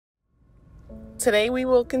Today we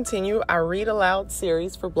will continue our Read Aloud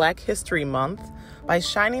series for Black History Month by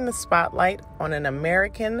shining the spotlight on an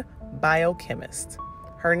American biochemist.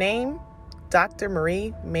 Her name, Dr.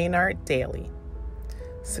 Marie Maynard Daly.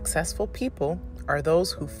 Successful people are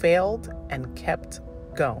those who failed and kept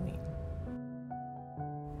going.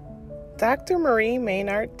 Dr. Marie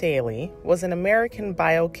Maynard Daly was an American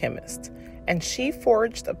biochemist, and she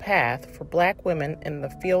forged a path for Black women in the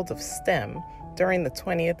field of STEM during the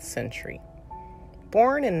 20th century.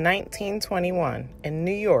 Born in 1921 in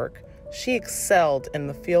New York, she excelled in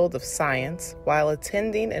the field of science while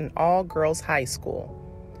attending an all-girls high school.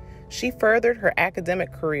 She furthered her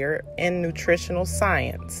academic career in nutritional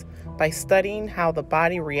science by studying how the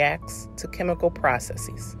body reacts to chemical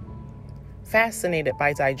processes. Fascinated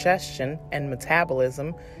by digestion and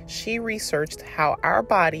metabolism, she researched how our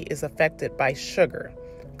body is affected by sugar,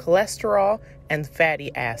 cholesterol, and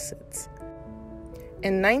fatty acids.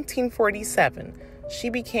 In 1947, she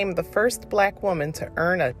became the first Black woman to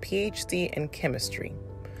earn a PhD in chemistry.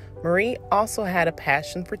 Marie also had a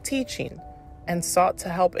passion for teaching and sought to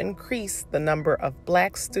help increase the number of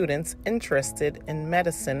Black students interested in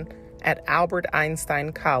medicine at Albert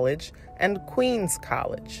Einstein College and Queens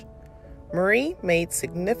College. Marie made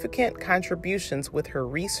significant contributions with her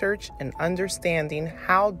research in understanding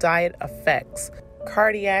how diet affects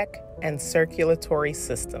cardiac and circulatory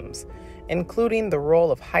systems, including the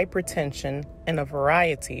role of hypertension in a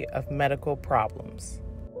variety of medical problems.